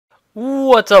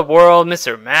What's up world,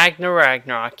 Mr. Magna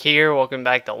Ragnarok here. Welcome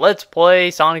back to Let's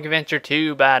Play Sonic Adventure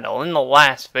 2 Battle. In the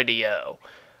last video,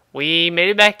 we made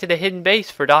it back to the hidden base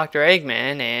for Dr.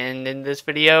 Eggman, and in this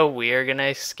video, we are going to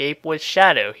escape with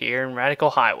Shadow here in Radical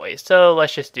Highway. So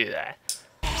let's just do that.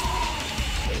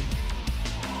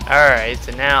 Alright,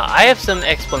 so now I have some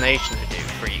explanation to do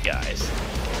for you guys.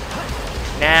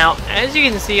 Now, as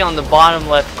you can see on the bottom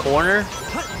left corner,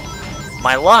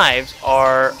 my lives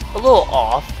are a little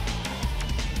off.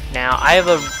 Now, I have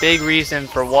a big reason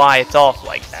for why it's off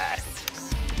like that.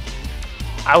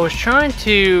 I was trying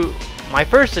to... my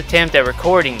first attempt at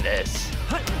recording this.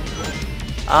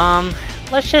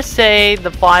 Let's just say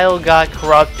the file got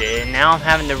corrupted and now I'm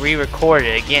having to re-record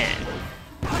it again.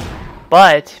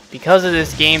 But, because of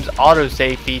this game's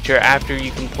autosave feature after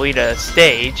you complete a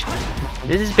stage,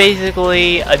 this is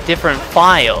basically a different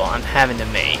file I'm having to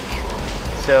make.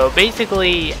 So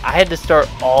basically, I had to start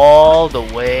all the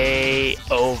way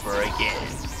over again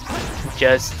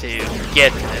just to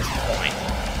get to this point.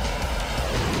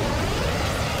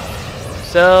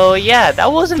 So yeah,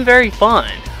 that wasn't very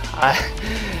fun.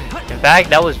 In fact,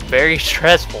 that was very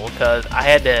stressful because I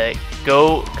had to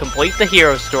go complete the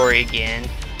hero story again.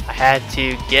 I had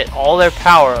to get all their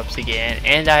power-ups again,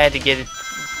 and I had to get it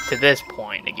to this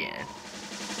point again.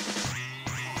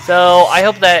 So I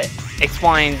hope that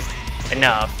explains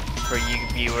enough for you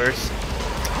viewers.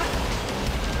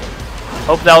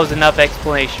 Hope that was enough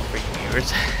explanation for you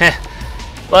viewers.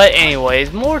 But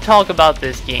anyways, more talk about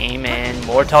this game and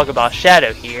more talk about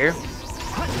Shadow here.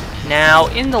 Now,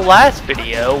 in the last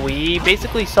video, we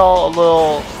basically saw a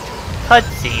little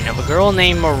cutscene of a girl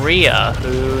named Maria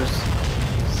who's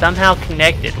somehow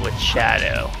connected with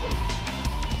Shadow.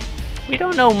 We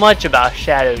don't know much about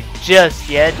Shadow just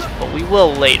yet, but we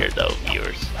will later though,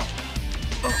 viewers.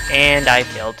 And I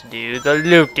failed to do the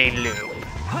loop-de-loop.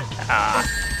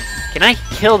 Can I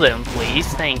kill them, please?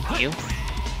 Thank you.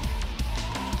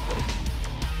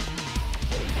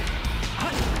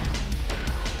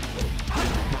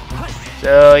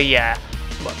 So, yeah.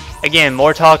 Again,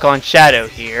 more talk on Shadow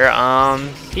here.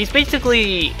 He's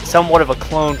basically somewhat of a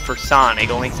clone for Sonic,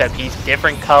 only except he's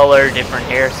different color, different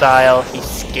hairstyle. He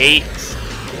skates.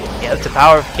 He has the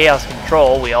power of chaos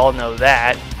control, we all know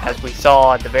that, as we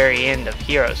saw at the very end of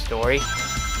Hero Story.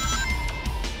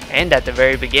 And at the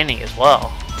very beginning as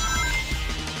well.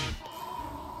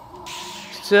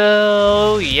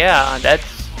 So, yeah,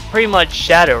 that's pretty much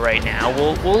Shadow right now.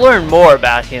 We'll learn more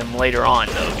about him later on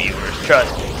though, viewers,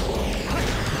 trust me.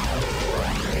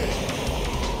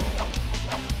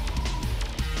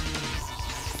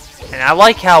 And I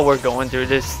like how we're going through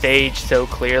this stage so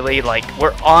clearly, like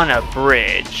we're on a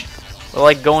bridge. We're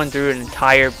like going through an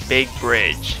entire big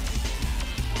bridge.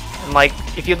 And like,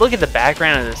 if you look at the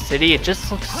background of the city, it just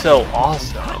looks so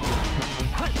awesome.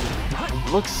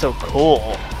 It looks so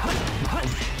cool.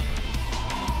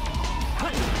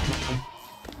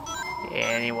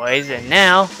 Anyways, and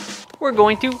now, we're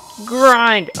going to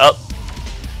grind up.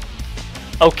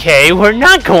 Okay, we're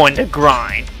not going to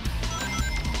grind.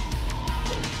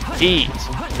 Jeez,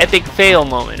 epic fail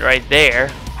moment right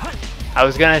there. I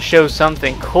was gonna show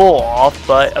something cool off,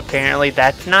 but apparently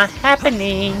that's not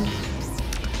happening.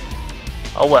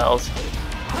 Oh wells.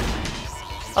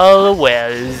 Oh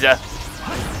wells.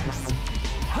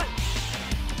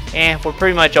 And we're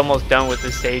pretty much almost done with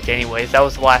this stage anyways. That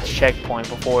was the last checkpoint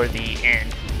before the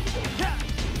end.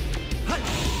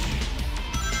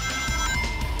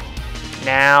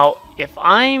 Now, if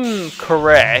I'm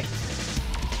correct,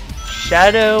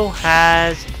 Shadow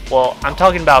has... well, I'm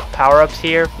talking about power-ups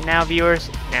here now, viewers.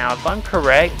 Now, if I'm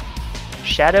correct,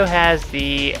 Shadow has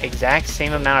the exact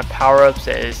same amount of power-ups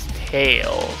as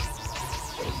Tails.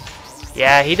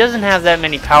 Yeah, he doesn't have that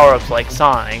many power-ups like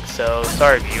Sonic, so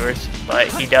sorry, viewers, but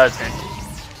he doesn't.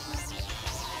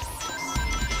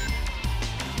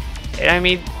 And I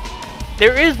mean,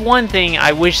 there is one thing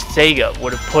I wish Sega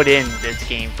would have put in this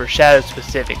game for Shadow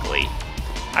specifically.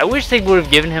 I wish they would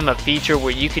have given him a feature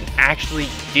where you can actually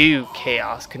do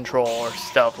chaos control or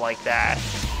stuff like that.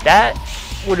 That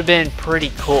would have been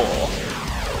pretty cool.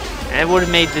 And it would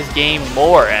have made this game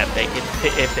more epic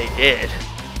if they did.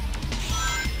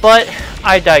 But,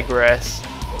 I digress.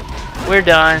 We're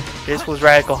done. This was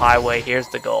Radical Highway. Here's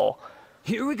the goal.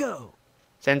 Here we go.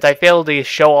 Since I failed to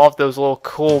show off those little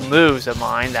cool moves of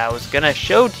mine that I was going to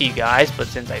show to you guys, but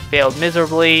since I failed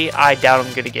miserably, I doubt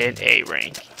I'm going to get an A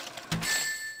rank.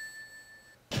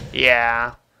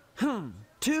 Yeah.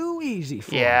 Too easy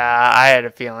for Yeah, I had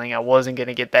a feeling I wasn't going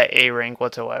to get that A rank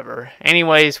whatsoever.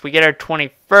 Anyways, we get our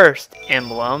 21st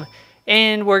emblem,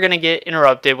 and we're going to get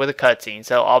interrupted with a cutscene,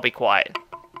 so I'll be quiet.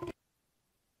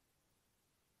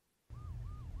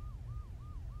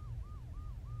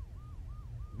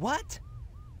 What?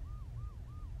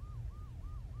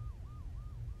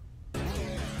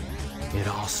 It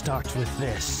all starts with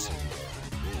this.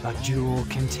 A jewel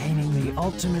containing the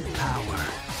ultimate power.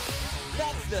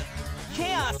 That's the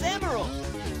Chaos Emerald!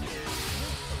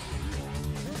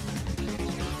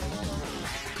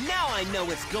 Now I know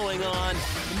what's going on.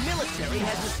 The military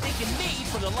has mistaken me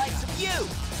for the likes of you.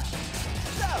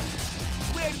 So,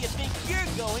 where do you think you're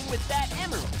going with that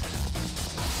emerald?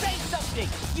 Say something,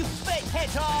 you fake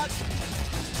hedgehog!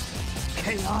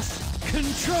 Chaos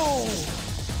control!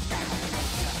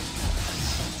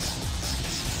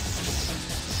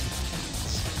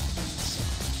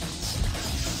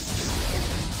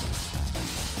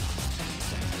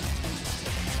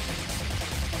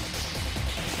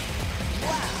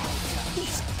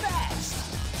 He's fast!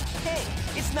 Hey,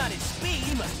 it's not his speed,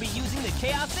 he must be using the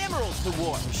Chaos Emeralds to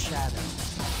warp. Shadow.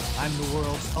 I'm the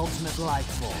world's ultimate life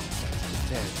form.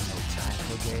 There's no time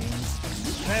for games.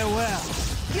 Farewell!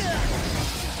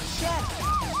 Shadow,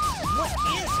 what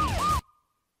is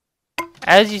he?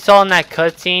 As you saw in that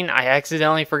cutscene, I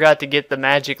accidentally forgot to get the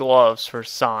magic gloves for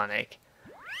Sonic.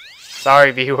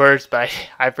 Sorry viewers, but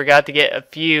I forgot to get a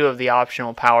few of the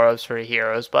optional power-ups for the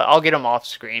heroes, but I'll get them off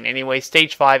screen. Anyway,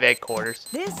 Stage 5 Headquarters.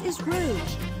 This is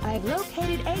Rouge. I've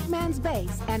located Eggman's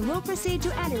base and will proceed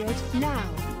to enter it now.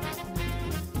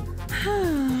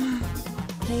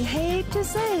 I hate to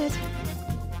say it.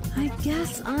 I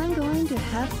guess I'm going to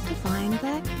have to find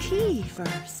that key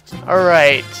first.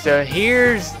 Alright, so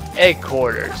here's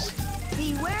Headquarters.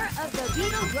 Beware of the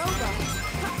beetle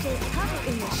robots. Take cover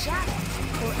in the shadow,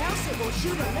 or else it will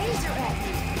shoot a laser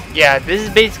at you. Yeah, this is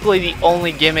basically the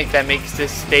only gimmick that makes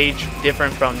this stage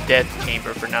different from Death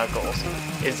Chamber for Knuckles,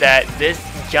 is that this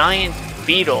giant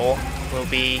beetle will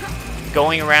be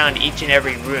going around each and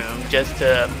every room just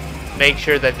to make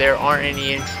sure that there aren't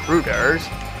any intruders.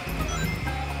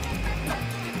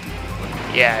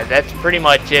 Yeah, that's pretty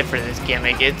much it for this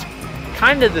gimmick. It's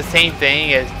kind of the same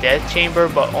thing as Death Chamber,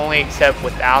 but only except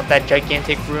without that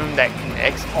gigantic room that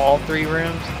connects all three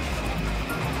rooms.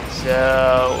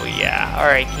 So, yeah.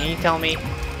 Alright, can you tell me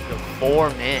the 4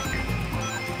 men?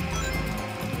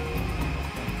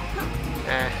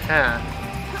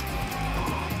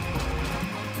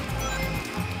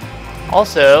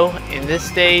 Also, in this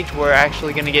stage, we're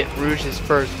actually going to get Rouge's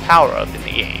first power-up in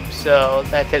the game. So,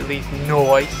 that's at least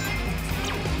nice.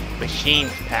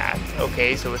 Machine's path.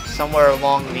 Okay, so it's somewhere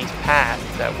along these paths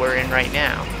that we're in right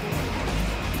now.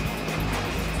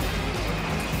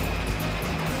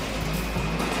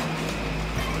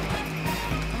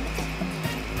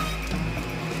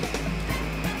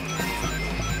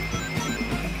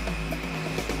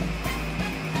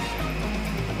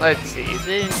 Let's see, is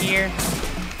it in here?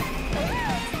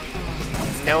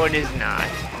 No, it is not.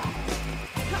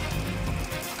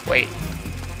 Wait.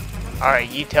 Alright,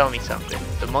 you tell me something.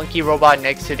 The monkey robot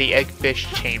next to the eggfish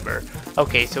chamber.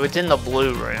 Okay, so it's in the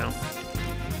blue room.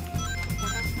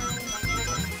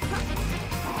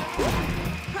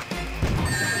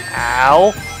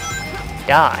 Ow.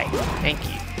 Die. Thank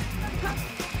you.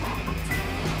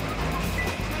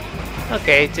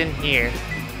 Okay, it's in here.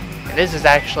 And this is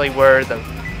actually where the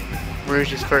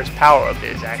Rouge's first power-up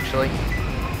is, actually.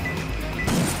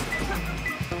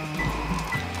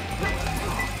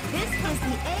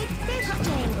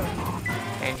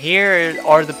 And here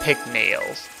are the pick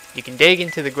nails. You can dig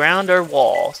into the ground or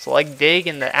wall. Select dig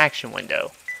in the action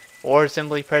window. Or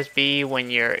simply press B when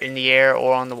you're in the air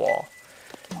or on the wall.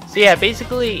 So yeah,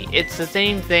 basically it's the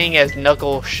same thing as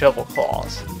Knuckles shovel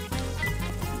claws.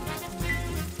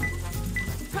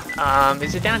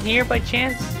 Is it down here by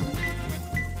chance?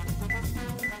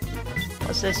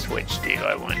 What's this switch do,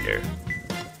 I wonder?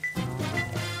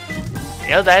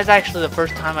 You know, that is actually the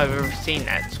first time I've ever seen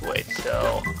that switch,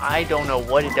 so I don't know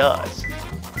what it does.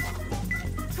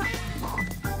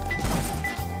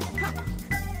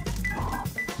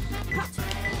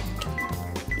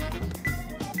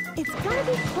 It's gotta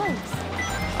be close.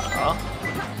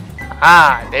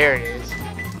 Ah, there it is.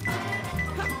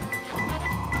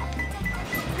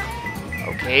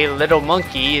 Okay, little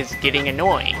monkey is getting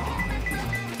annoying.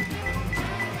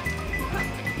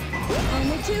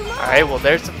 Alright, well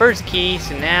there's the first key,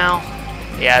 so now,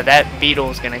 yeah, that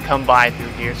beetle's gonna come by through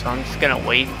here, so I'm just gonna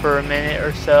wait for a minute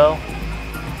or so.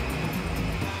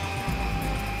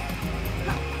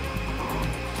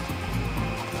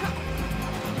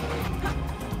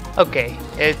 Okay,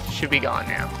 it should be gone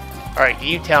now. Alright,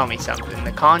 you tell me something.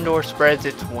 The condor spreads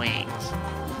its wings.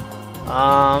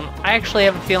 I actually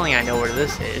have a feeling I know where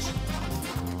this is.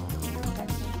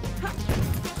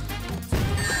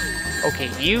 Okay,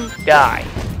 you die.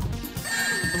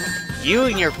 You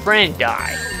and your friend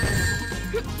die.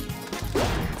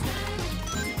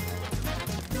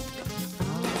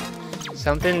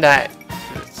 something that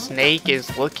the snake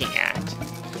is looking at.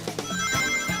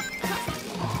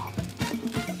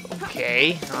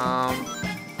 Okay,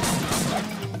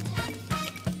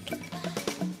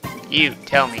 you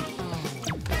tell me.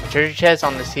 Treasure chest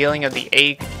on the ceiling of the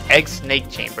egg snake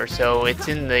chamber, so it's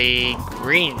in the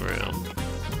green room.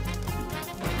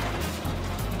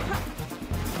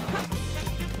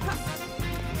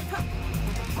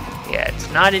 Yeah, it's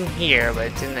not in here, but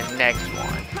it's in the next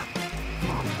one.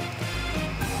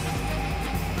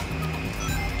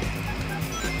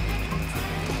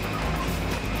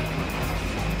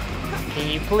 Can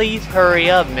you please hurry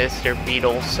up, Mr.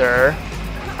 Beetle, sir?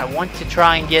 I want to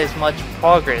try and get as much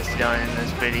progress done in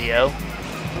this video.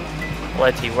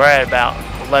 Let's see, we're at about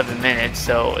 11 minutes,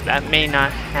 so that may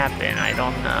not happen. I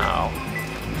don't know.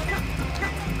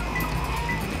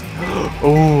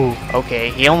 Ooh, okay,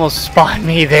 he almost spawned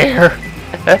me there.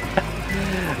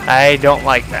 I don't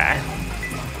like that.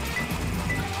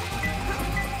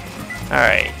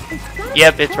 Alright.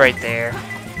 Yep, it's right there.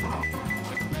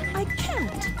 I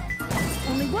can't.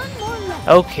 Only one more left.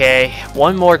 Okay,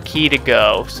 one more key to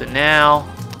go. So now,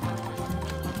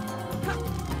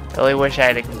 I really wish I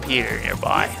had a computer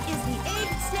nearby. This is the egg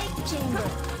snake chamber.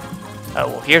 Oh,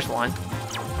 well, here's one.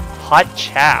 Hot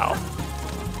chow.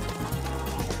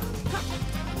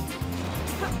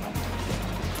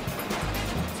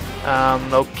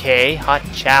 Okay, hot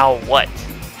chow what?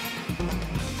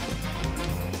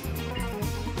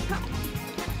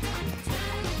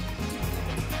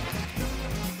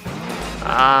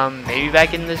 Maybe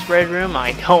back in this red room?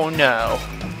 I don't know.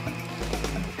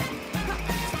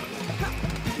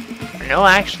 No,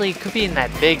 actually, it could be in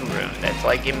that big room that's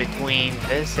like in between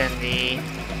this and the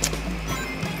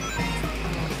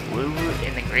blue room,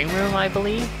 in the green room, I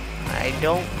believe? I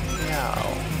don't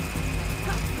know.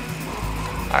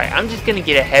 Alright, I'm just gonna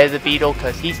get ahead of the beetle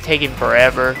because he's taking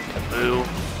forever to move.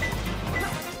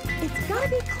 It's gotta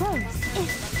be close.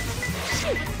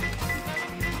 Shoot.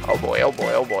 Oh boy, oh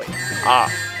boy, oh boy.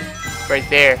 Ah, right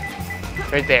there.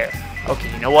 Right there. Okay,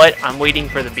 you know what? I'm waiting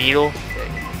for the beetle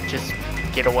to just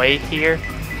get away here.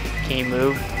 Can you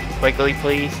move quickly,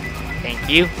 please? Thank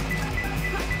you.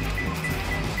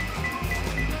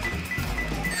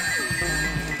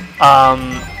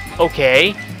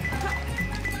 Okay.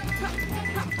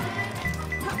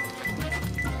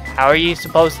 How are you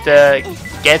supposed to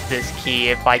get this key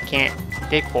if I can't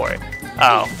dig for it?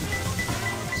 Oh.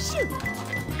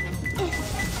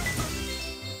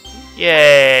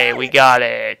 Yay, we got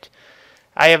it.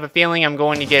 I have a feeling I'm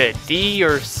going to get a D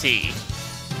or C.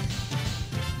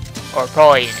 Or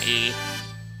probably an E.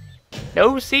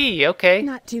 No C, okay.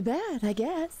 Not too bad, I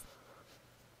guess.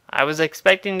 I was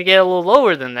expecting to get a little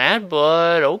lower than that,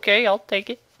 but okay, I'll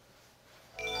take it.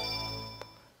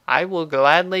 I will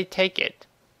gladly take it.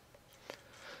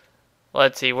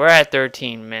 Let's see, we're at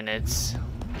 13 minutes.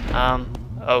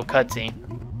 Oh, cutscene.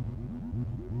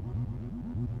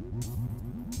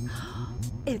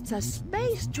 It's a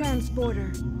space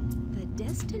transporter. The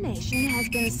destination has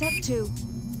been set to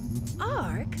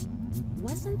Ark.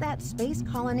 Wasn't that space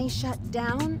colony shut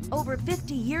down over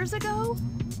 50 years ago?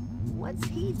 What's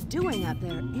he doing up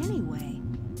there anyway?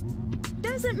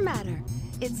 Doesn't matter.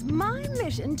 It's my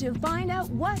mission to find out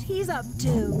what he's up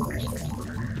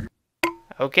to.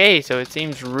 Okay, so it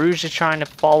seems Rouge is trying to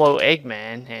follow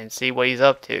Eggman and see what he's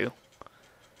up to.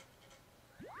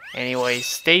 Anyway,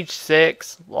 stage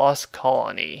 6, Lost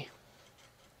Colony.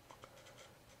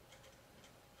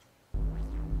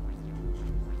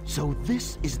 So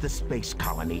this is the space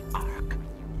colony Ark.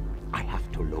 I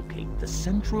have to locate the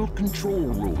central control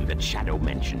room that Shadow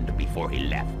mentioned before he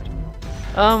left.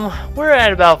 We're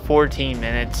at about 14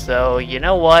 minutes, so you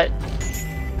know what?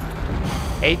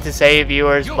 Hate to say it,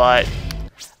 viewers, but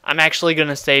I'm actually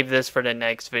gonna save this for the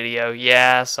next video.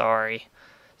 Yeah, sorry.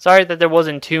 Sorry that there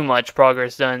wasn't too much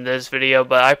progress done in this video,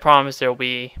 but I promise there will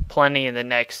be plenty in the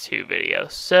next 2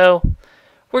 videos. So,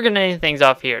 we're gonna end things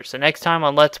off here. So next time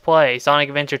on Let's Play Sonic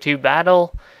Adventure 2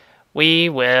 Battle, we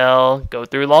will go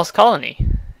through Lost Colony.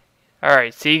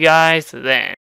 Alright, see you guys then.